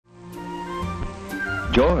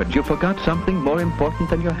George, you forgot something more important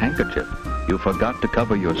than your handkerchief. You forgot to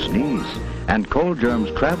cover your sneeze. And cold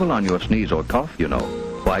germs travel on your sneeze or cough, you know.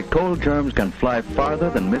 Why, cold germs can fly farther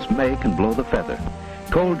than Miss May can blow the feather.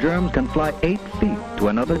 Cold germs can fly 8 feet to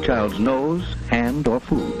another child's nose, hand, or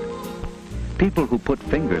food. People who put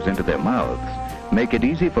fingers into their mouths make it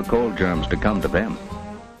easy for cold germs to come to them.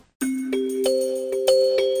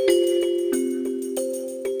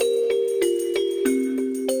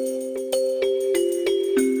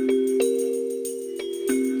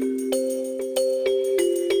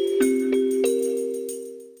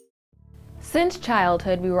 Since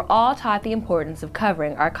childhood, we were all taught the importance of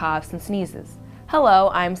covering our coughs and sneezes. Hello,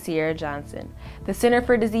 I'm Sierra Johnson. The Center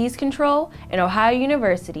for Disease Control and Ohio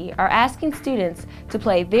University are asking students to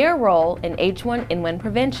play their role in H1N1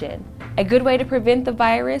 prevention. A good way to prevent the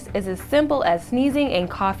virus is as simple as sneezing and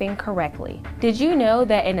coughing correctly. Did you know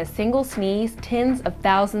that in a single sneeze, tens of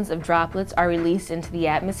thousands of droplets are released into the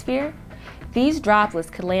atmosphere? These droplets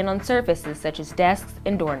could land on surfaces such as desks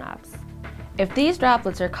and doorknobs. If these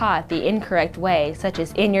droplets are caught the incorrect way, such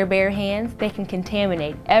as in your bare hands, they can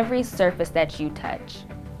contaminate every surface that you touch.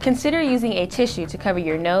 Consider using a tissue to cover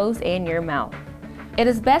your nose and your mouth. It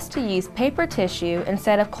is best to use paper tissue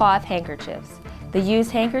instead of cloth handkerchiefs. The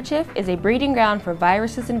used handkerchief is a breeding ground for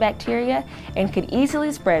viruses and bacteria and could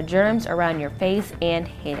easily spread germs around your face and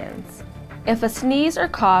hands. If a sneeze or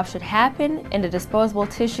cough should happen and a disposable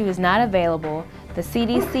tissue is not available, the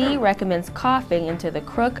CDC recommends coughing into the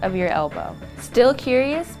crook of your elbow. Still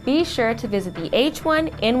curious? Be sure to visit the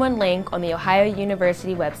H1N1 link on the Ohio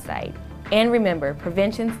University website. And remember,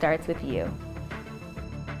 prevention starts with you.